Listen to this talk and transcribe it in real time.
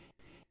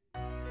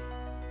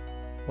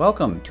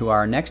Welcome to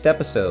our next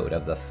episode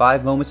of the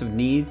 5 Moments of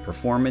Need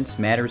Performance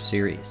Matters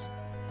series.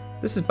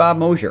 This is Bob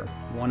Mosier,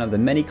 one of the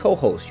many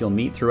co-hosts you'll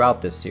meet throughout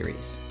this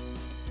series.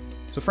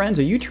 So friends,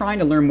 are you trying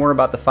to learn more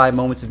about the 5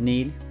 moments of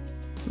need?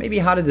 Maybe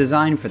how to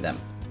design for them,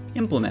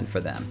 implement for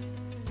them,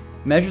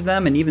 measure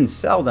them, and even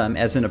sell them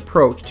as an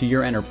approach to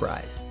your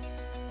enterprise?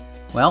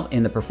 Well,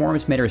 in the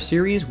Performance Matters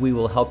series, we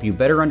will help you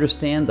better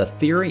understand the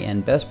theory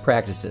and best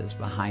practices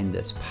behind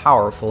this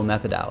powerful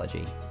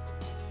methodology.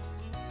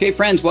 Okay,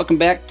 friends, welcome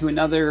back to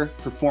another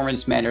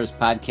Performance Matters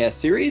podcast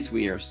series.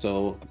 We are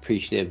so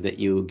appreciative that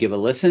you give a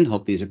listen.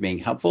 Hope these are being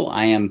helpful.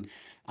 I am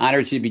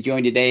honored to be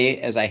joined today,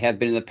 as I have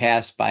been in the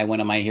past, by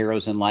one of my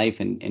heroes in life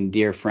and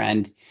dear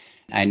friend.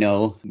 I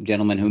know,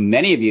 gentlemen, who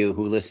many of you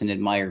who listen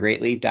admire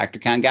greatly, Dr.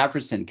 Con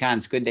Gottfredson. Con,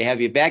 it's good to have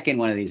you back in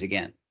one of these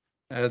again.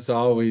 As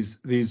always,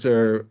 these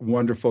are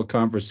wonderful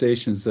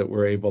conversations that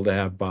we're able to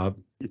have, Bob.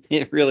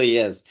 It really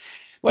is.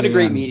 What a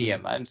great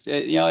medium. This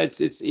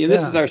is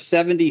our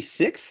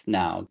 76th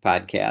now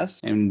podcast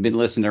and been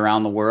listened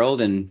around the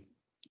world and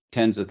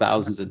tens of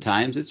thousands of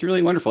times. It's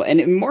really wonderful.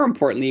 And more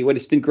importantly, what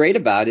it's been great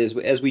about is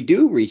as we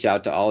do reach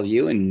out to all of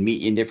you and meet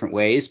you in different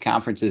ways,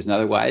 conferences and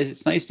otherwise,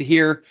 it's nice to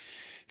hear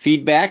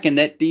feedback and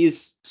that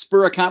these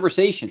spur a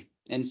conversation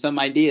and some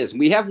ideas.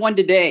 We have one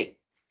today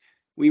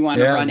we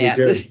want to run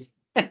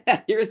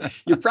at.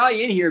 You're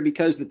probably in here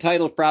because the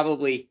title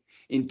probably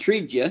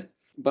intrigued you.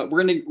 But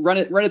we're going to run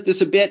at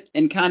this a bit,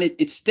 and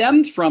it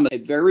stemmed from a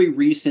very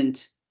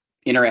recent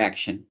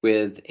interaction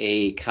with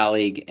a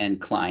colleague and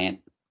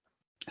client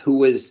who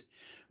was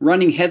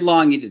running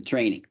headlong into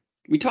training.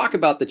 We talk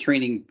about the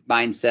training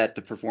mindset,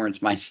 the performance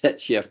mindset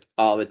shift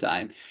all the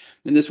time.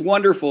 And this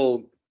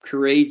wonderful,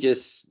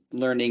 courageous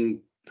learning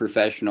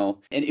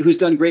professional, and who's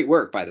done great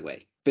work, by the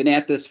way. Been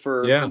at this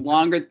for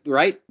longer,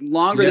 right?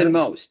 Longer than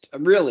most.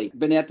 Really,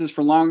 been at this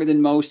for longer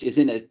than most, is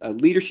in a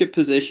leadership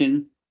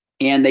position.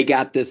 And they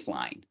got this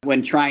line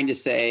when trying to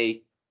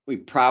say, we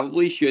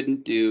probably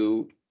shouldn't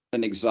do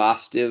an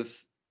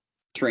exhaustive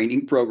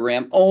training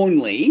program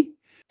only.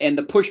 And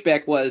the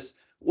pushback was,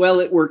 well,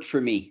 it worked for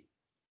me.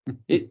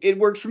 It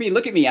worked for me.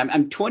 Look at me.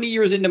 I'm 20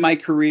 years into my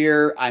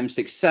career. I'm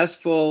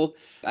successful.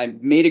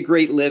 I've made a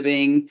great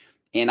living.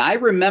 And I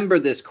remember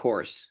this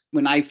course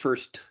when I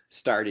first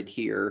started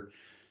here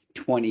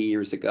 20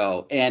 years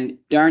ago. And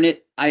darn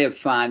it, I have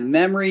fond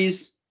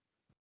memories.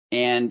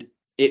 And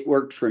it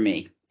worked for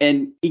me.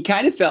 And he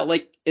kind of felt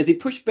like, as he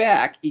pushed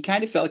back, he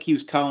kind of felt like he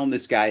was calling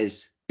this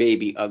guy's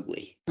baby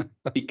ugly.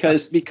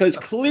 because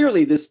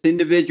clearly this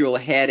individual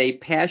had a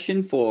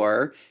passion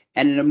for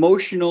and an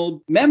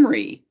emotional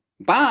memory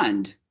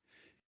bond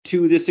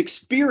to this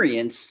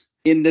experience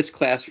in this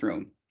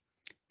classroom.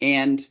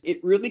 And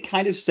it really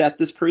kind of set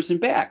this person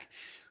back.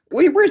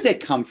 Where's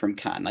that come from,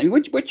 Con? I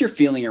mean, what's your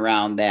feeling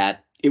around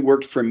that it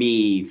worked for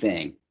me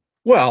thing?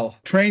 Well,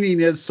 training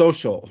is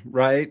social,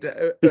 right?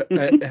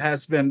 It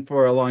has been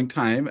for a long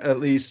time, at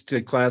least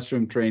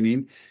classroom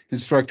training,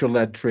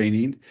 instructor-led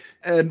training.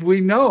 And we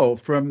know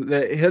from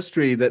the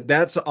history that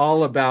that's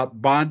all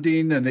about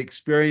bonding and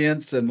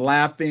experience and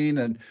laughing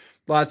and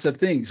lots of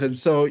things. And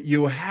so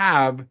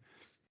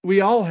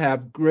we all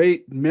have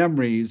great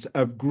memories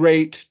of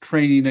great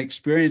training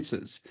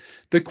experiences.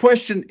 The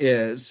question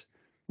is,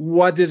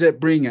 what did it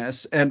bring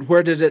us and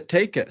where did it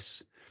take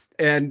us?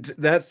 And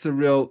that's the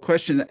real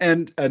question.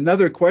 And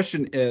another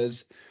question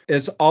is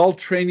all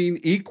training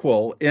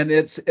equal in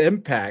its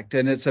impact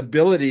and its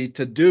ability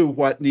to do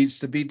what needs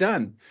to be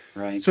done?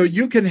 Right. So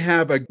you can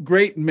have a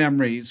great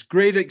memories,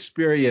 great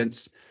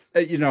experience,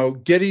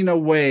 getting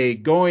away,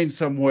 going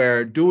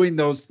somewhere, doing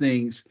those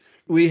things.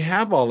 We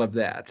have all of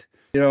that,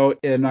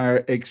 in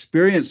our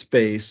experience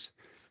base.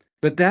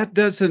 But that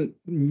doesn't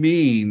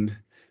mean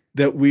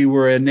that we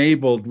were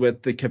enabled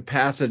with the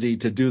capacity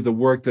to do the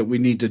work that we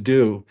need to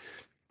do.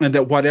 And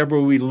that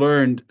whatever we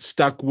learned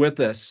stuck with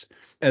us,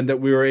 and that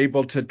we were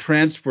able to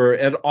transfer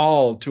it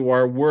all to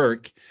our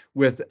work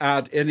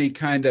without any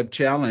kind of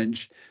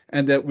challenge,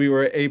 and that we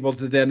were able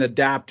to then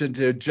adapt and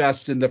to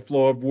adjust in the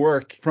flow of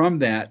work from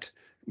that.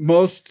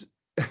 Most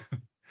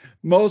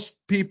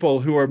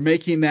people who are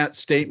making that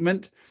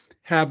statement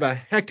have a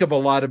heck of a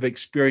lot of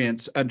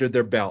experience under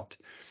their belt.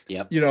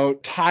 Yep.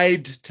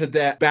 Tied to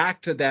that,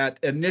 back to that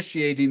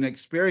initiating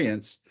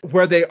experience,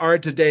 where they are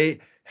today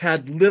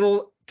had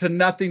little to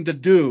nothing to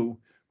do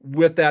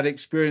with that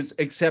experience,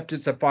 except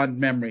it's a fond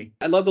memory.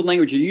 I love the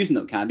language you're using,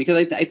 though, Con,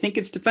 because I think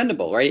it's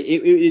defendable, right?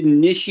 It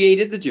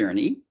initiated the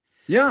journey.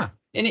 Yeah.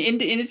 And in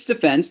its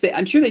defense,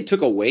 I'm sure they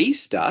took away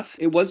stuff.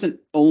 It wasn't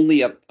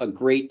only a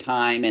great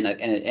time and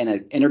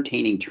an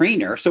entertaining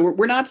trainer. So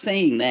we're not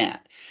saying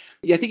that.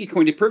 I think you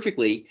coined it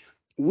perfectly.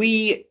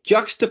 We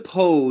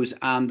juxtapose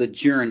on the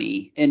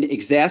journey and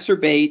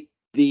exacerbate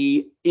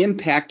the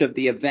impact of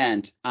the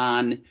event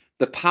on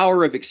the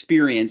power of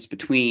experience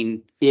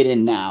between it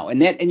and now.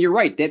 And you're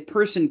right, that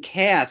person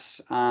casts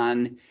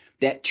on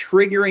that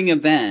triggering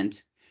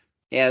event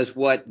as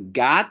what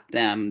got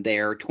them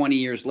there 20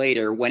 years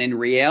later, when in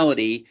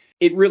reality,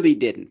 it really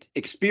didn't.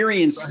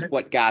 Experience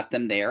what got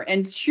them there.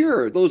 And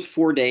sure, those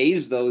 4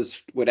 days,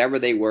 those whatever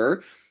they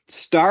were,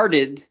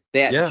 started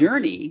that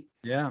journey,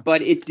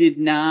 but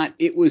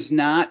it was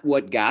not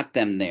what got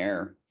them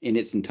there in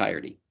its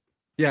entirety.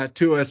 Yeah,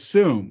 to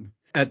assume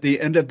at the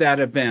end of that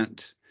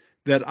event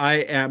that I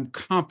am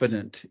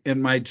competent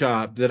in my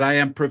job, that I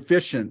am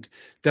proficient,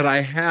 that I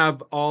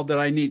have all that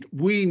I need.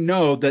 We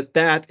know that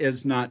that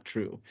is not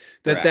true,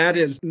 that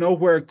is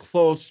nowhere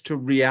close to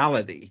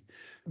reality,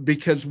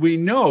 because we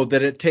know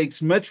that it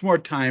takes much more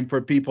time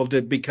for people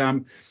to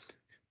become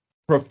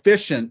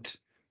proficient,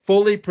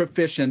 fully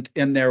proficient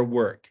in their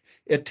work.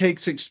 It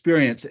takes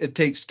experience, it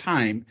takes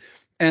time.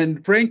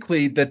 And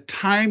frankly, the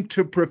time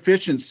to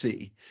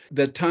proficiency,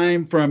 the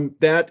time from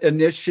that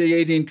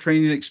initiating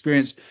training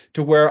experience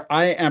to where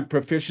I am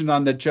proficient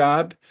on the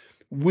job,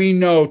 we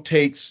know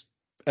takes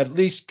at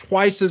least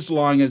twice as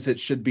long as it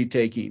should be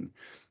taking.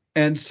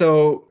 And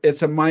so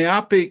it's a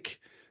myopic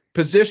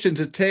position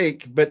to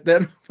take. But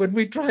then when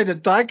we try to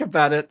talk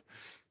about it,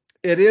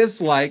 it is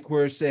like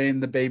we're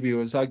saying the baby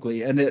was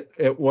ugly, and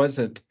it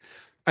wasn't.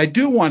 I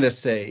do want to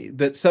say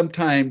that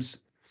sometimes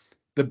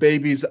the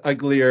baby's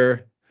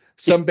uglier.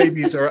 Some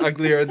babies are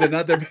uglier than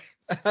other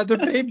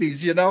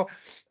babies,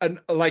 And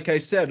like I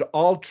said,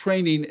 all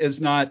training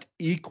is not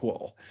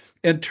equal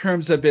in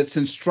terms of its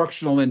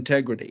instructional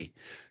integrity,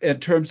 in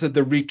terms of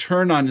the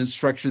return on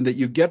instruction that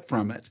you get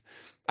from it.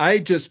 I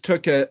just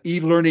took an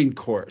e-learning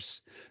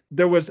course.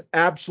 There was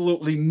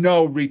absolutely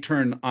no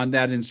return on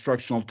that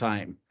instructional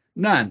time.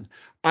 None.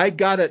 I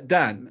got it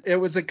done. It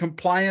was a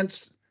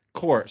compliance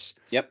course.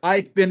 Yep.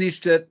 I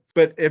finished it.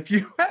 But if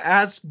you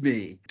ask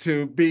me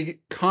to be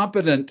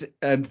competent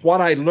and what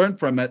I learned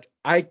from it,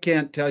 I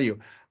can't tell you.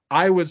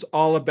 I was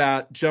all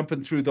about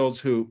jumping through those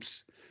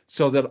hoops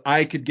so that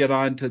I could get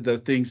on to the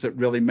things that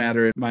really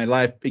matter in my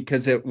life,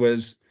 because it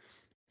was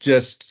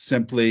just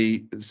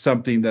simply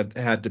something that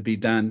had to be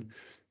done.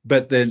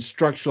 But the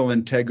instructional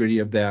integrity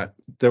of that,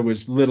 there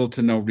was little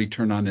to no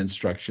return on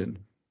instruction.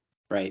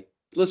 Right.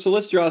 So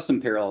let's draw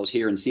some parallels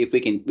here and see if we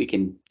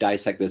can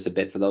dissect this a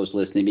bit for those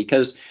listening,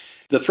 because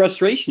the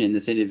frustration in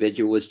this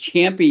individual was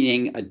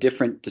championing a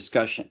different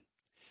discussion.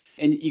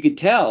 And you could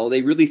tell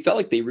they really felt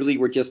like they really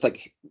were just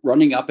like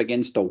running up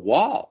against a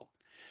wall.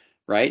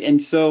 Right.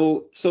 And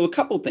so a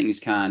couple things,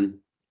 Con,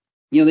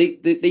 they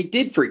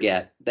did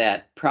forget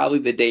that probably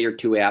the day or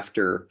two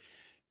after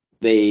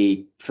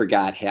they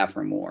forgot half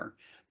or more,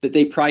 that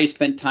they probably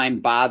spent time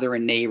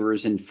bothering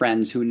neighbors and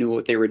friends who knew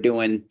what they were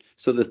doing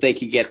so that they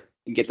could get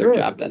their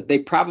job done. They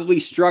probably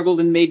struggled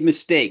and made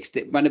mistakes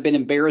that might have been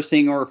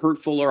embarrassing or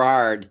hurtful or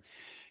hard,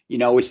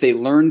 which they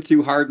learned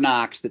through hard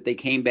knocks, that they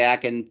came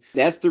back. And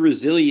that's the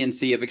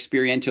resiliency of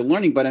experiential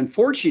learning. But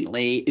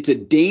unfortunately, it's a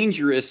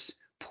dangerous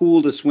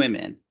pool to swim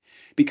in,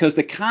 because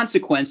the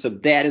consequence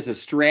of that as a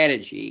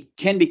strategy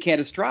can be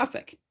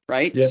catastrophic,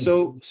 right? Yeah.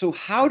 So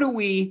how do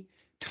we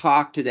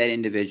talk to that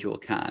individual,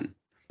 Con?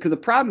 Because the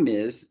problem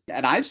is,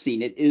 and I've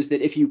seen it, is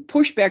that if you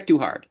push back too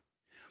hard,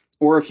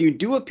 or if you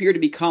do appear to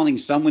be calling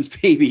someone's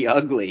baby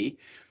ugly,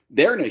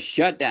 they're going to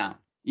shut down.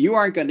 You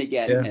aren't going to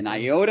get an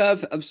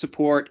iota of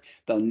support.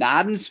 They'll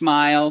nod and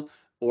smile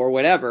or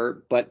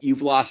whatever, but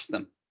you've lost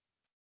them.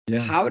 Yeah.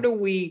 How do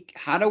we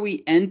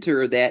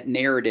enter that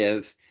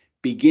narrative,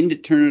 begin to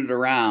turn it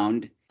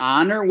around,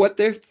 honor what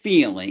they're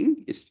feeling,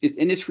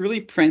 and it's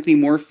really, frankly,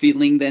 more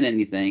feeling than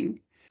anything,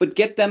 but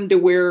get them to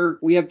where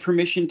we have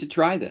permission to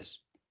try this?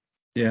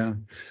 Yeah.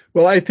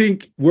 Well, I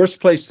think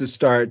worst place to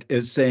start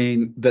is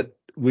saying that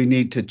we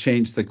need to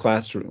change the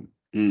classroom.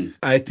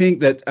 I think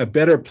that a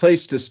better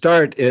place to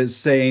start is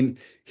saying,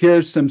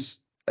 here's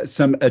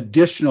some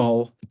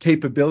additional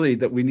capability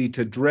that we need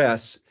to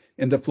address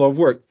in the flow of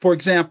work. For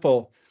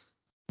example,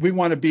 we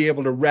want to be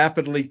able to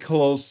rapidly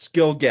close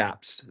skill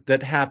gaps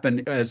that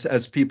happen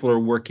as people are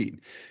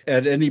working.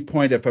 At any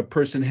point, if a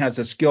person has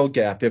a skill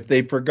gap, if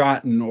they've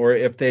forgotten or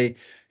if they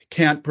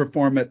can't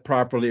perform it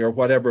properly or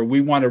whatever, we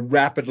want to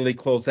rapidly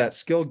close that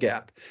skill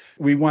gap.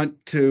 We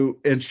want to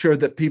ensure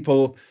that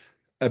people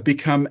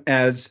become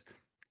as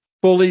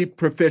fully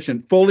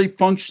proficient, fully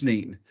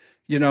functioning,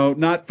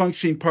 not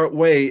functioning part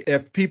way.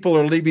 If people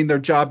are leaving their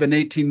job in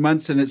 18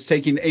 months and it's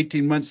taking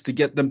 18 months to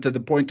get them to the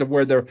point of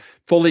where they're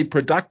fully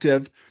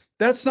productive,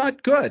 that's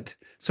not good.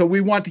 So we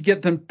want to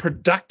get them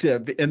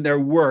productive in their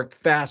work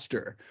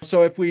faster.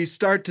 So if we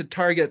start to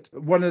target,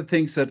 one of the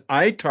things that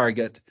I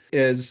target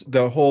is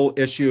the whole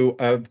issue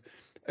of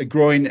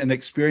growing an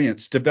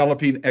experience,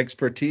 developing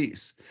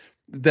expertise,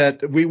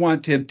 that we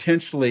want to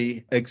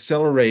intentionally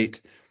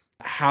accelerate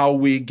how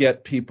we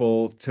get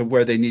people to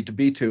where they need to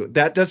be to.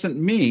 That doesn't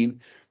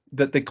mean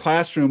that the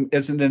classroom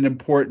isn't an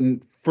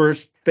important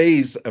first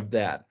phase of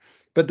that,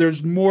 but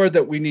there's more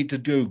that we need to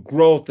do,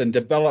 growth and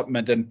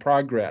development and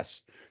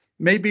progress.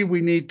 Maybe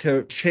we need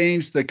to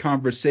change the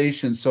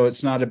conversation so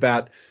it's not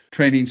about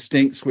training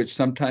stinks, which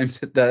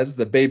sometimes it does.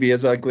 The baby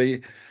is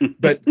ugly,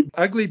 but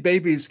ugly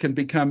babies can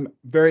become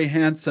very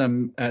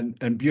handsome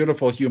and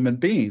beautiful human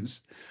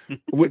beings.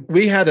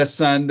 We had a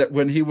son that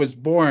when he was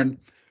born,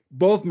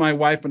 both my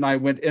wife and I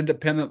went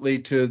independently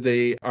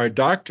to our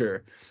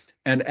doctor,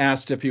 and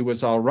asked if he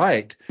was all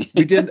right.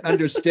 We didn't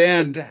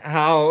understand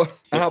how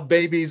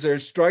babies are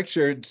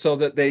structured so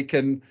that they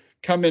can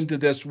come into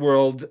this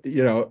world.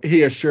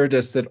 He assured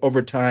us that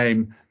over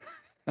time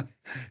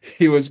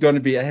he was going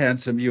to be a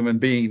handsome human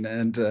being,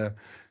 and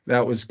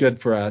that was good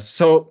for us.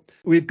 So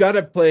we've got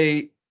to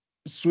play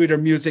sweeter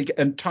music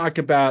and talk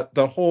about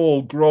the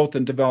whole growth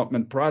and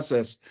development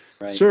process,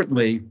 right,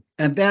 certainly.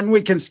 And then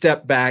we can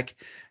step back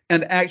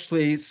and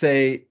actually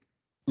say,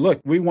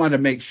 look, we want to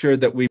make sure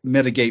that we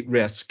mitigate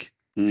risk.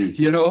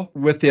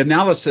 With the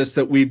analysis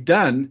that we've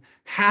done,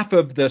 half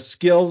of the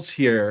skills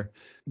here,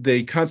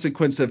 the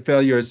consequence of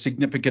failure is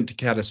significant to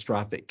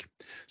catastrophic.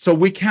 So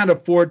we can't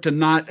afford to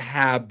not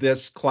have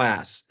this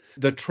class,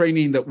 the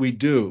training that we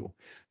do,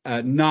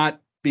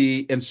 not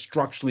be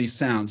instructionally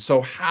sound.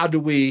 So how do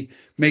we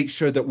make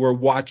sure that we're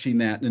watching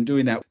that and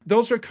doing that?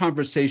 Those are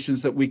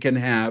conversations that we can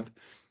have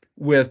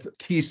with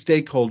key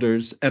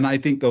stakeholders, and I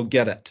think they'll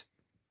get it.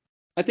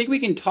 I think we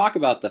can talk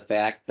about the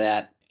fact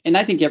that, and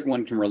I think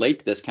everyone can relate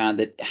to this, Con,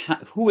 that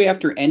who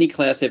after any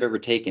class they've ever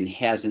taken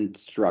hasn't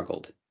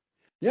struggled,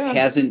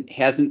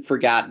 hasn't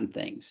forgotten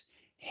things,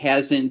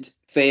 hasn't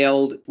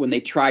failed when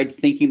they tried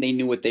thinking they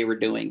knew what they were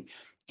doing,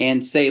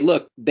 and say,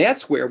 look,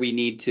 that's where we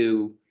need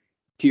to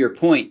your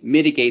point,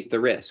 mitigate the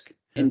risk.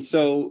 And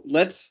so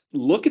let's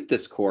look at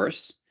this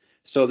course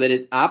so that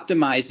it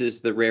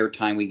optimizes the rare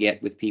time we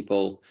get with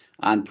people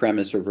on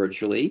premise or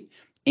virtually,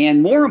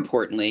 and more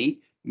importantly,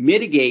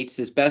 mitigates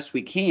as best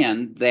we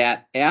can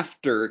that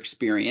after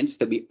experience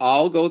that we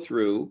all go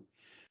through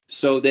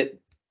so that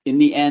in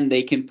the end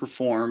they can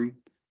perform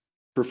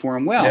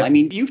well. Yeah. I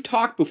mean, you've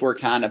talked before,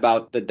 Con,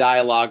 about the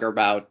dialogue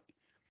about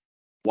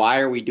why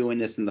are we doing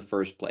this in the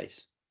first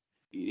place?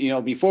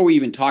 Before we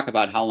even talk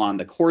about how long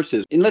the course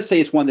is, and let's say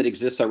it's one that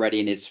exists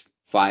already and it's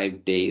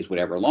 5 days,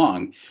 whatever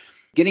long,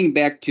 getting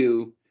back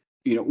to,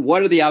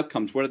 what are the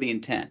outcomes? What are the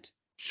intent?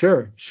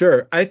 Sure.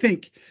 I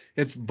think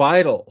it's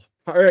vital.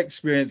 Our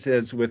experience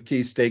is with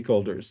key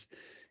stakeholders.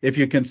 If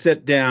you can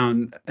sit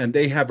down and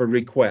they have a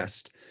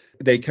request,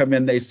 they come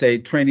in, they say,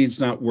 training's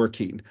not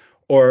working,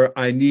 or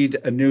I need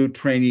a new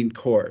training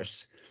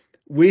course.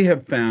 We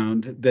have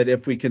found that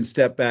if we can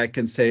step back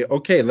and say,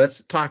 okay,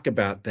 let's talk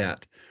about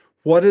that.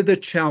 What are the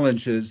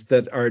challenges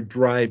that are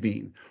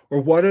driving,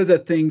 or what are the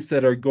things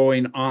that are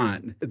going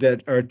on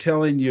that are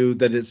telling you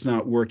that it's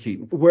not working?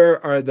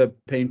 Where are the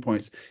pain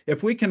points?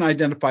 If we can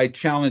identify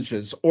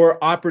challenges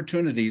or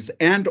opportunities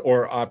and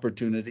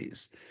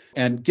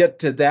get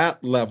to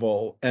that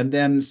level and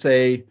then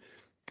say,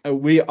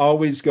 we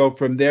always go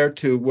from there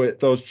to with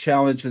those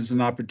challenges and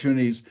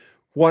opportunities,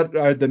 what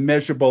are the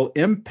measurable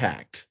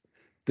impact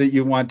that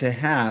you want to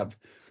have?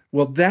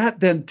 Well, that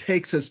then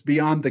takes us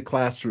beyond the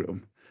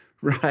classroom.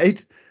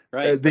 Right.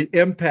 The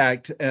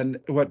impact and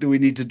what do we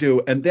need to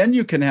do? And then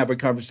you can have a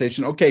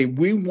conversation. Okay,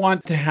 we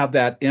want to have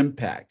that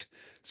impact.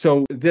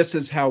 So this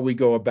is how we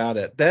go about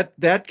it.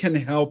 That can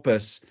help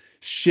us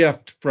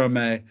shift from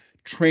a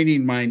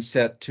training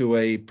mindset to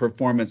a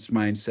performance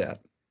mindset.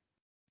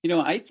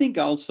 I think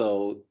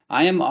also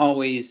I am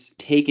always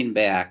taken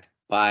back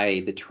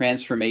by the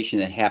transformation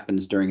that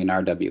happens during an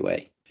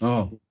RWA.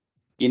 Oh.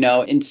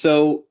 And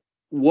so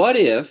what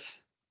if,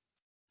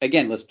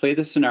 again, let's play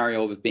the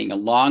scenario of it being a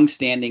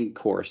long-standing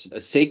course,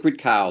 a sacred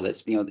cow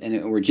that's,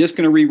 and we're just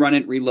going to rerun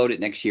it, reload it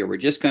next year. We're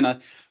just going to,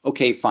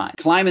 okay, fine.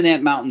 Climbing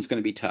that mountain's going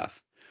to be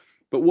tough.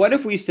 But what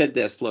if we said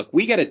this, look,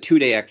 we got a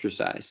 2-day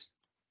exercise,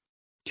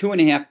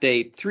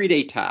 2.5-day,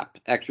 3-day top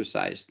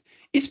exercise.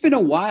 It's been a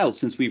while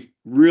since we've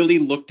really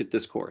looked at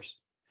this course.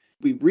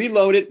 We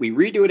reload it, we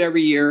redo it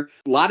every year,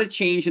 a lot of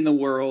change in the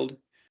world,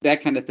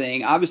 that kind of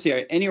thing.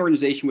 Obviously, any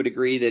organization would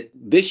agree that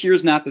this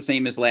year's not the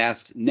same as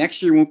last.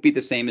 Next year won't be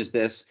the same as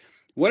this.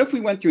 What if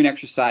we went through an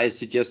exercise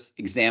to just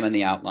examine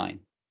the outline,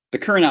 the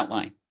current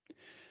outline?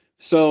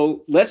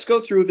 So let's go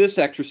through this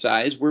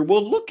exercise where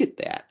we'll look at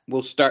that.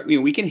 We'll start,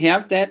 we can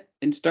have that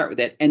and start with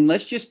that. And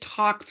let's just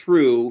talk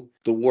through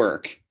the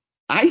work.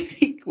 I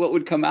think what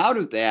would come out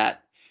of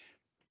that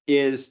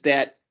is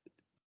that,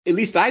 at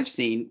least I've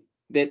seen,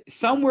 that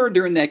somewhere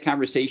during that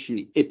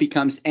conversation, it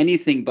becomes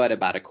anything but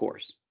about a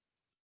course.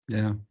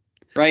 Yeah.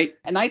 Right.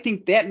 And I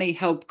think that may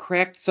help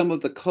crack some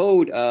of the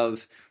code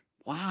of,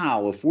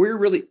 wow, if we're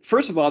really,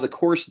 first of all, the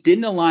course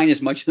didn't align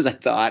as much as I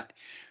thought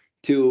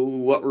to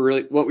what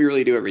we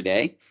really do every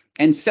day.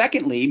 And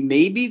secondly,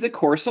 maybe the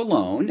course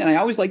alone, and I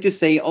always like to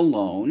say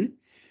alone,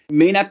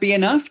 may not be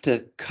enough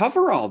to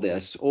cover all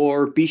this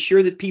or be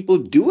sure that people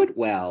do it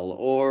well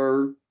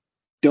or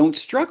don't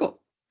struggle.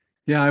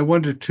 Yeah, I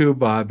wonder too,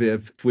 Bob,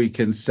 if we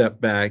can step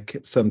back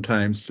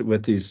sometimes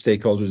with these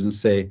stakeholders and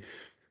say,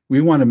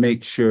 we want to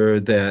make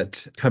sure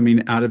that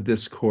coming out of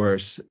this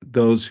course,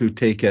 those who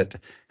take it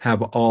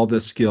have all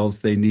the skills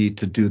they need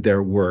to do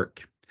their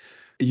work.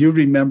 You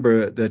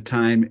remember the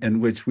time in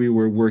which we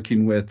were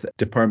working with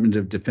Department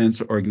of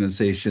Defense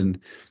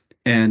organization,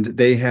 and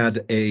they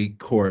had a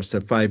course, a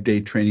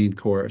 5-day training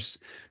course.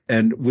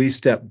 And we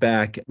stepped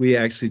back. We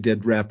actually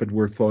did rapid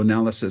workflow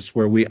analysis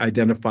where we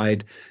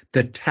identified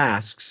the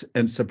tasks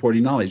and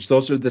supporting knowledge.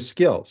 Those are the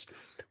skills.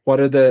 What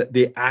are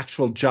the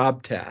actual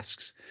job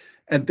tasks?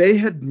 and they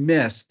had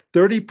missed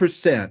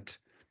 30%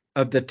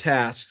 of the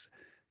tasks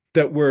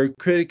that were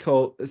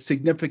critical,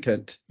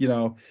 significant,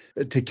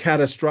 to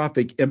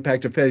catastrophic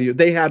impact of failure.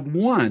 They had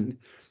one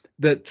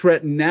that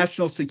threatened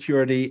national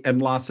security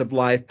and loss of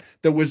life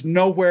that was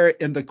nowhere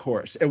in the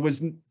course. It was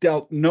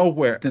dealt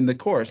nowhere in the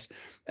course.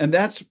 And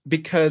that's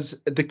because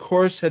the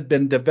course had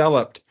been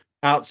developed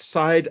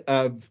outside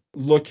of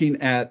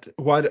looking at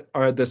what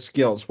are the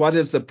skills, what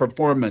is the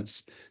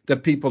performance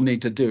that people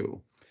need to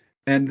do.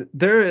 And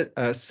they're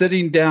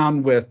sitting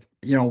down with,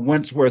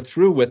 once we're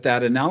through with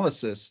that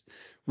analysis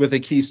with a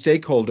key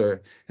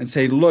stakeholder and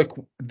say, look,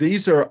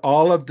 these are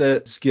all of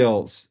the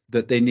skills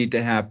that they need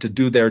to have to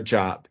do their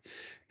job.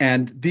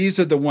 And these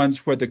are the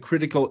ones where the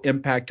critical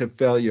impact of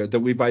failure that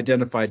we've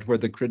identified where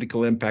the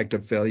critical impact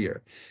of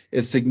failure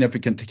is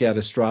significant to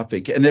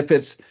catastrophic. And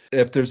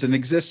if there's an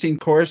existing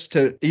course,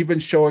 to even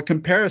show a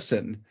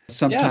comparison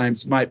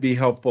sometimes might be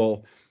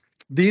helpful.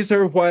 These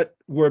are what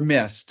were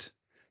missed,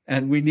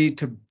 and we need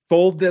to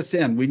fold this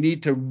in. We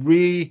need to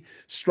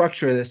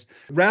restructure this.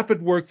 Rapid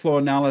workflow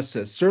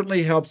analysis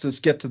certainly helps us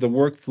get to the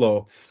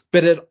workflow,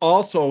 but it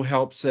also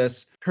helps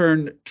us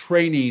turn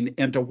training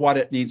into what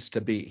it needs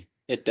to be.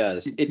 It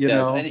does. It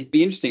does. And it'd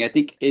be interesting. I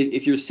think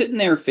if you're sitting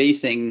there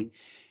facing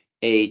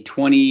a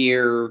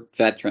 20-year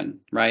veteran,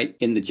 right,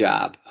 in the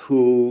job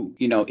who,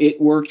 it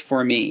worked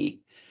for me,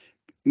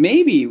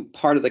 maybe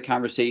part of the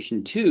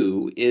conversation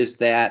too is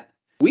that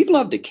we'd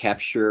love to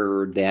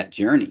capture that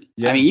journey.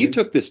 Yeah, I mean, you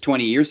took this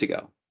 20 years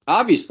ago.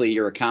 Obviously,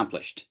 you're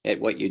accomplished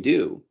at what you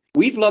do.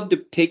 We'd love to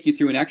take you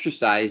through an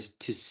exercise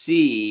to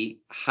see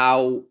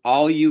how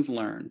all you've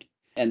learned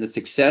and the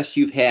success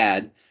you've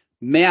had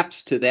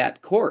maps to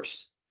that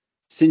course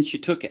since you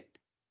took it.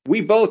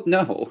 We both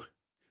know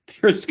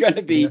there's going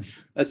to be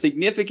a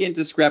significant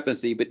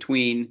discrepancy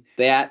between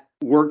that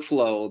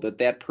workflow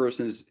that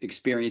person's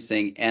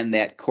experiencing and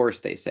that course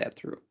they sat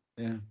through.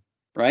 Yeah.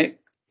 Right?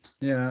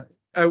 Yeah.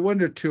 I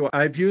wonder too,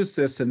 I've used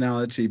this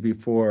analogy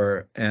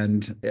before,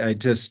 and I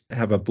just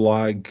have a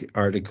blog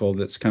article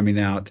that's coming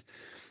out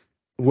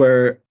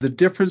where the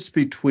difference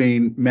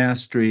between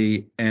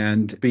mastery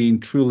and being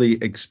truly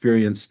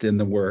experienced in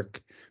the work,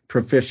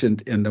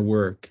 proficient in the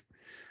work.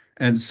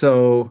 And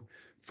so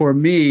for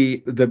me,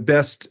 the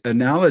best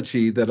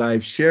analogy that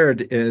I've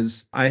shared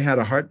is I had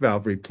a heart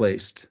valve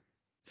replaced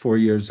 4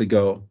 years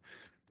ago.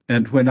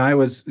 And when I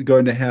was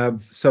going to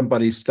have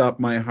somebody stop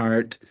my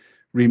heart,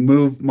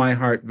 remove my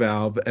heart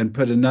valve and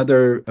put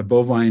another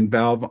bovine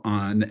valve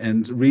on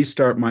and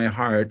restart my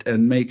heart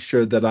and make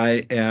sure that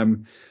I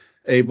am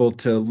able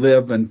to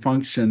live and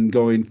function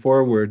going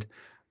forward,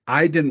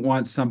 I didn't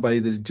want somebody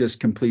that just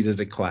completed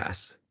a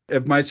class.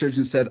 If my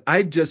surgeon said,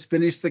 I just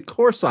finished the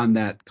course on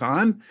that,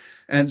 Con,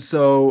 and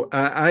so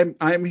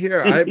I'm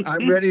here,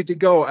 I'm ready to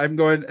go. I'm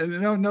going,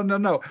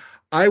 no.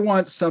 I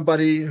want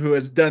somebody who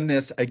has done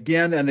this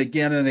again and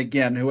again and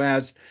again, who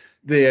has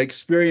the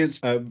experience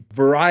of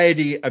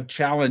variety of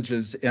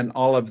challenges in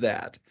all of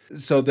that,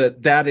 so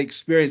that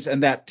experience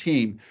and that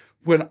team.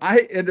 When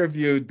I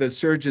interviewed the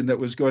surgeon that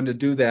was going to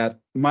do that,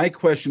 my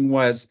question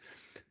was,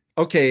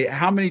 okay,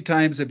 how many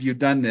times have you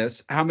done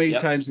this? How many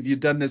times have you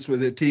done this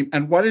with a team?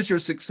 And what is your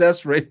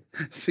success rate,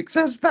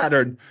 success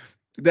pattern?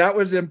 That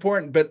was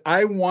important, but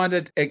I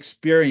wanted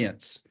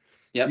experience.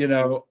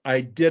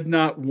 I did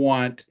not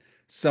want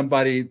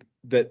somebody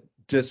that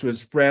just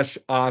was fresh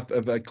off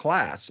of a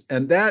class.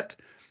 And that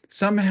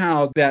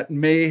somehow that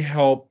may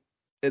help.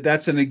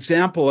 That's an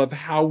example of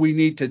how we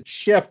need to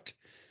shift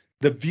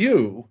the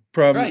view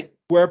from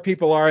where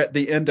people are at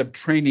the end of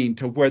training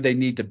to where they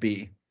need to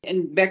be.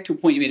 And back to a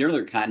point you made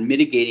earlier, Con,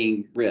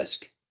 mitigating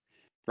risk,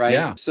 right?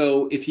 Yeah.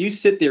 So if you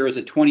sit there as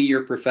a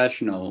 20-year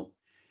professional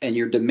and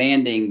you're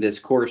demanding this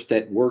course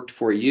that worked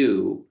for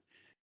you,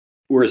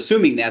 we're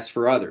assuming that's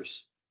for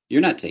others.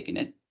 You're not taking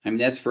it. I mean,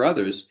 that's for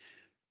others.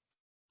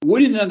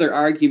 Wouldn't another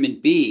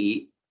argument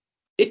be,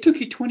 it took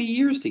you 20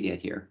 years to get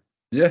here?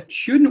 Yeah.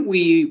 Shouldn't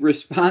we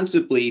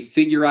responsibly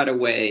figure out a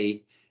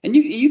way? And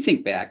you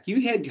think back,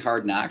 you had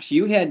hard knocks,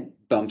 you had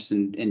bumps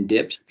and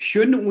dips.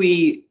 Shouldn't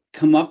we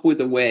come up with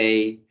a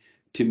way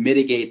to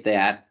mitigate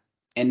that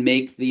and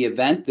make the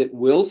event that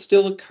will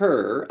still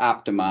occur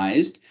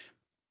optimized,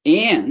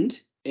 and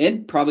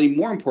probably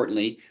more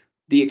importantly,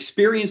 the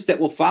experience that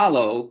will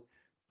follow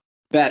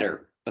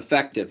better,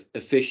 effective,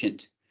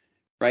 efficient,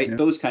 right? Yeah.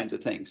 Those kinds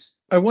of things.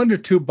 I wonder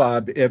too,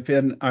 Bob, if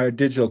in our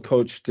digital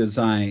coach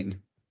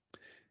design,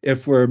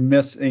 if we're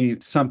missing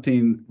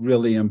something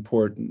really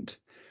important,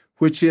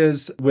 which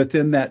is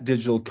within that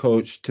digital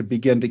coach to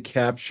begin to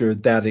capture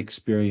that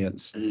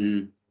experience.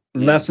 Mm-hmm.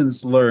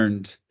 Lessons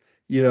learned,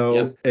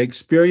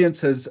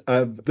 experiences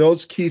of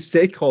those key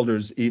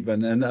stakeholders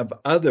even and of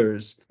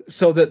others,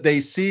 so that they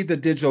see the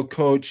digital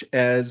coach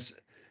as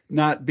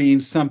not being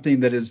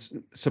something that is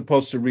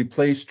supposed to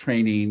replace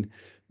training,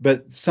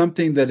 but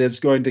something that is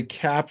going to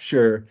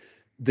capture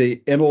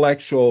the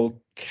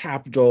intellectual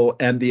capital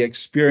and the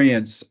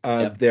experience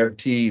of their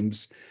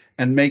teams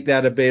and make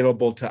that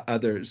available to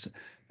others.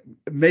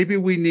 Maybe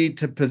we need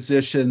to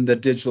position the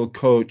digital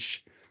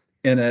coach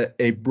in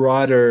a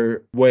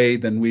broader way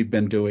than we've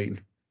been doing.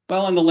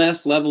 Well, on the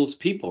last level's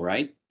people,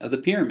 right, of the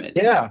pyramid.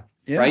 Yeah.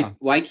 Right?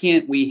 Why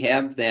can't we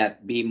have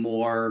that be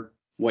more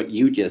what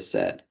you just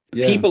said?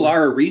 Yeah. People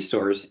are a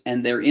resource,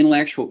 and their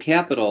intellectual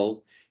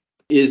capital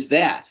is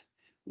that.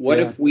 What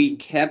if we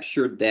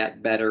captured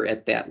that better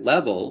at that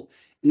level,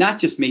 not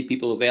just made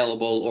people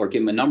available or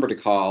give them a number to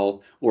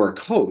call or a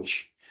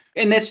coach?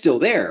 And that's still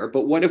there.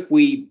 But what if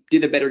we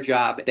did a better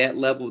job at that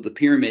level of the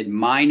pyramid,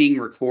 mining,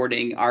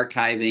 recording,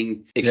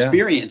 archiving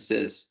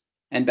experiences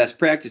and best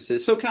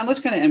practices? So, Con,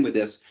 let's kind of end with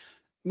this.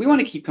 We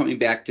want to keep coming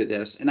back to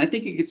this, and I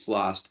think it gets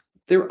lost.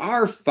 There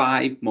are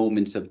 5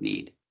 moments of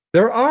need.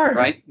 There are.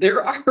 Right?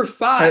 There are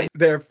 5.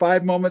 There are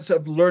 5 moments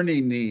of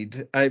learning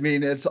need. I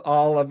mean, it's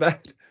all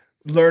about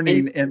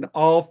learning in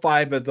all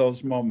 5 of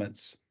those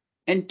moments.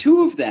 And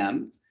 2 of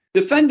them,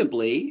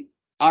 defendably,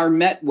 are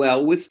met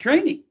well with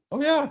training.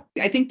 Oh, yeah.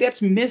 I think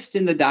that's missed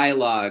in the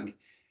dialogue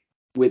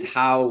with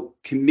how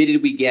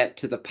committed we get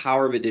to the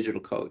power of a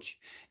digital coach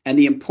and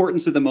the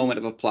importance of the moment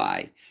of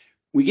apply.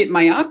 We get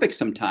myopic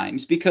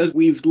sometimes because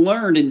we've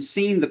learned and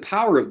seen the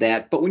power of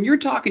that. But when you're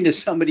talking to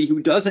somebody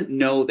who doesn't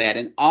know that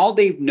and all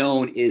they've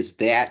known is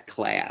that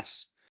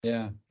class,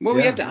 well,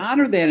 we have to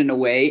honor that in a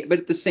way, but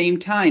at the same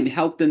time,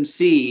 help them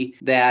see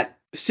that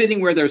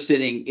sitting where they're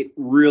sitting, it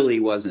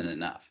really wasn't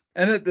enough.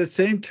 And at the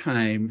same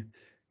time,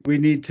 we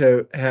need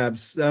to have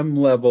some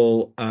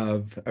level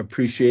of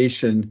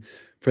appreciation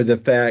for the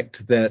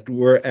fact that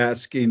we're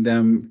asking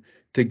them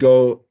to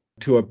go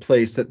to a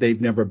place that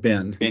they've never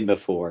been. Been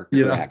before,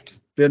 correct.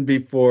 Been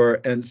before.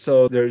 And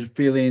so there's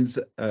feelings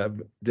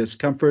of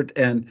discomfort,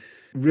 and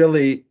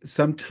really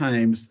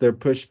sometimes their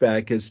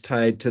pushback is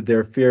tied to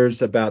their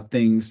fears about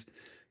things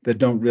that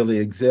don't really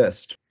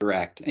exist.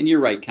 Correct. And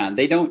you're right, Con.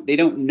 They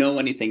don't know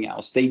anything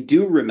else. They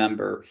do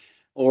remember,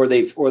 or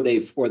they've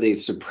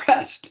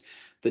suppressed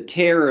the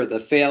terror, the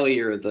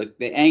failure,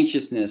 the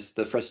anxiousness,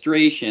 the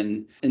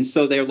frustration. And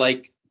so they're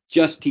like,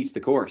 just teach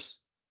the course.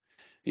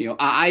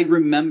 I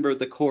remember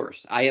the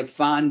course. I have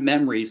fond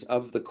memories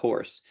of the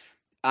course.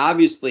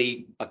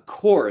 Obviously, a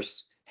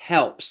course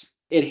helps.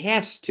 It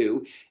has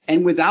to.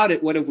 And without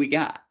it, what have we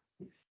got?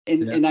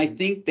 And I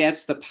think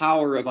that's the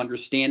power of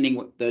understanding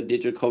what the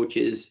digital coach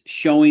is,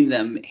 showing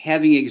them,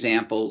 having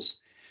examples,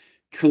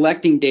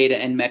 collecting data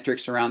and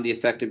metrics around the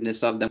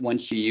effectiveness of them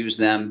once you use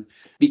them.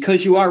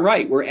 Because you are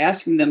right. We're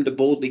asking them to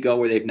boldly go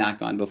where they've not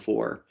gone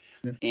before.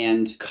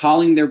 And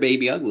calling their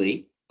baby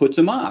ugly puts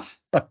them off.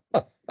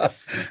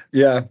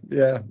 Yeah.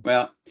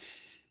 Well,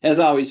 as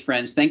always,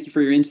 friends, thank you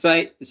for your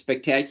insight. It's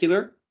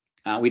spectacular.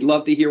 We'd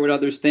love to hear what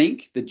others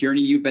think, the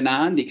journey you've been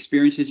on, the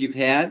experiences you've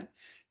had,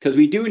 because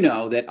we do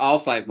know that all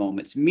 5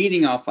 moments,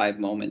 meeting all 5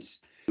 moments,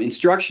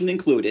 instruction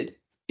included,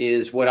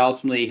 is what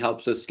ultimately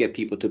helps us get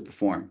people to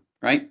perform,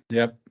 right?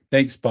 Yep.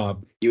 Thanks,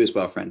 Bob. You as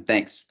well, friend.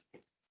 Thanks.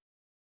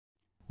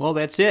 Well,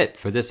 that's it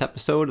for this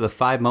episode of the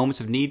 5 Moments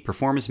of Need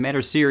Performance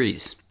Matters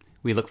series.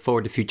 We look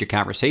forward to future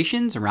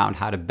conversations around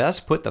how to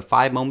best put the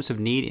 5 moments of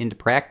need into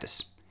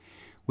practice.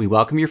 We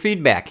welcome your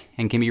feedback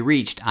and can be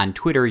reached on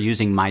Twitter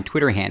using my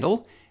Twitter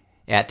handle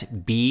at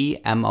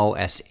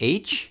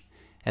BMOSH,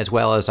 as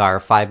well as our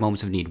 5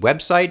 Moments of Need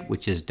website,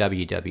 which is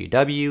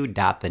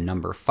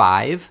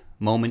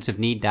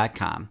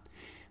www.5momentsofneed.com.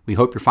 We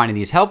hope you're finding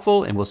these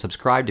helpful and will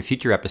subscribe to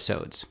future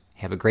episodes.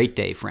 Have a great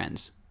day,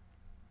 friends.